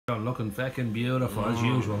Looking feckin' beautiful as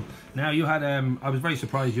usual. Now you had I was very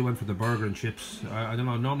surprised you went for the burger and chips. I don't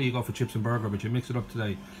know, normally you go for chips and burger, but you mix it up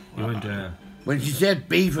today. You went when she said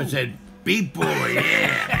beef, I said beef boy,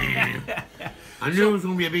 yeah. I knew it was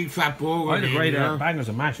going to be a big fat burger. I had a great bangers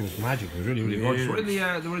and mash. It was magic. It was really, really good. So they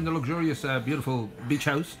were in the luxurious, beautiful beach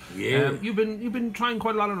house. Yeah. You've been trying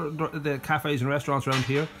quite a lot of the cafes and restaurants around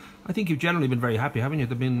here. I think you've generally been very happy, haven't you?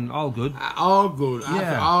 They've been all good. All good.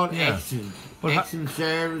 Yeah. Excellent. Excellent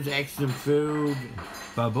service, excellent food.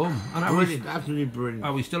 Ba-boom. And brilliant, absolutely brilliant.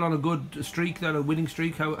 Are we still on a good streak then, a winning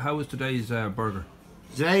streak? How was today's burger?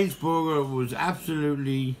 Today's burger was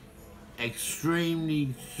absolutely,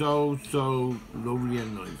 extremely, so lovely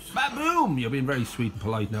and nice. Ba-boom! You're being very sweet and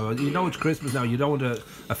polite now. You know it's Christmas now. You don't want to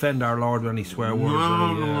offend our Lord with any swear words.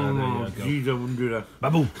 No. Jeez, I wouldn't do that.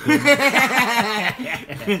 Ba-boom!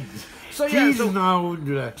 So no, I wouldn't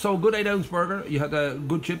do that. So a good 8-ounce burger. You had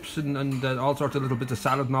good chips and all sorts of little bits of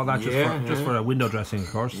salad and all that, just for a window dressing,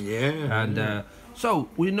 of course. Yeah. And so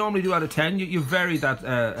we normally do out of 10. You varied that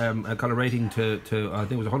kind of rating to I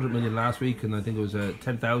think it was 100 million last week, and I think it was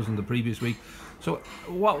 10,000 the previous week. So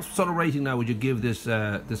what sort of rating now would you give this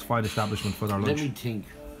this fine establishment for their lunch? Let me think.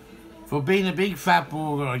 For being a big fat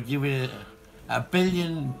burger, I'd give it a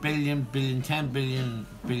billion, 10 billion,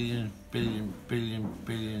 million,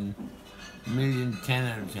 10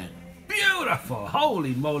 out of 10. Beautiful!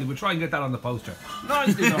 Holy moly, we'll try and get that on the poster.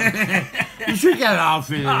 Nicely done. You should get it all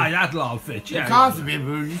fitted. That'll all fit, yeah. It costs a bit,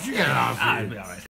 but you should get it all fitted. That'll be alright.